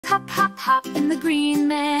hop, hop, hop. In the green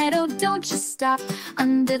meadow, don't you stop.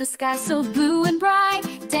 Under the sky so blue and bright,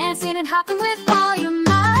 dancing and hopping with all your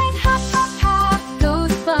might. Hop, hop, hop, go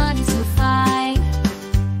the bunnies so fine.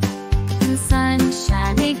 In the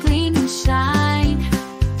sunshine, they gleam and shine.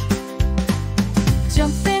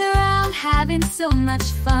 Jumping around, having so much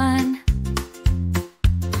fun.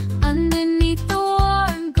 Underneath the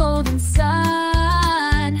warm golden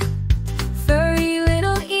sun. Furry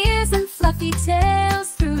little ears and fluffy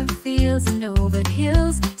tails, through the fields and over the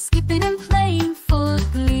hills, skipping and playing full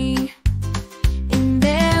of glee. In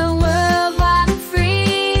their world wild and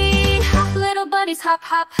free. Hop little bunnies, hop,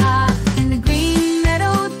 hop, hop. In the green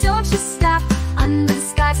meadow, don't you stop. Under the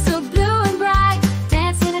sky so blue and bright,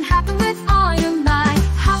 dancing and hopping with all your might.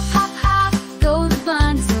 Hop, hop, hop, go the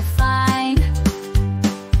bunnies so fine.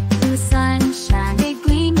 In the sunshine, they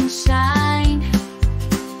gleam and shine.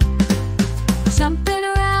 Jumping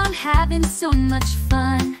around, having so much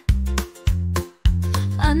fun.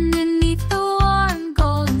 Underneath the warm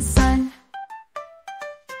golden sun.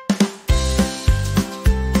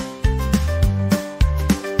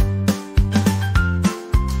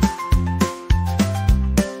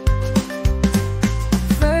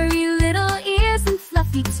 Furry little ears and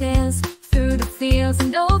fluffy tails, through the fields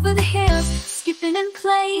and over the hills, skipping and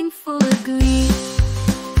playing full of glee.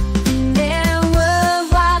 In their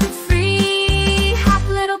world wild and free. Hop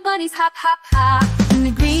little bunnies, hop, hop, hop. In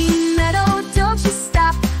the green meadow, don't you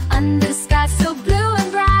stop. Under the sky so blue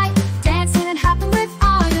and bright, dancing and hopping with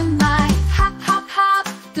all your might. Hop, hop, hop,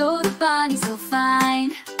 go the bunnies so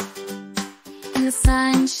fine. In the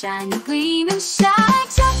sunshine, they gleam and shine.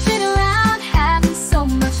 Jumping around, having so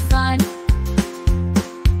much fun.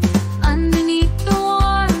 Underneath the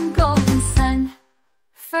warm golden sun.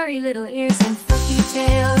 Furry little ears and fluffy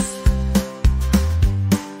tails,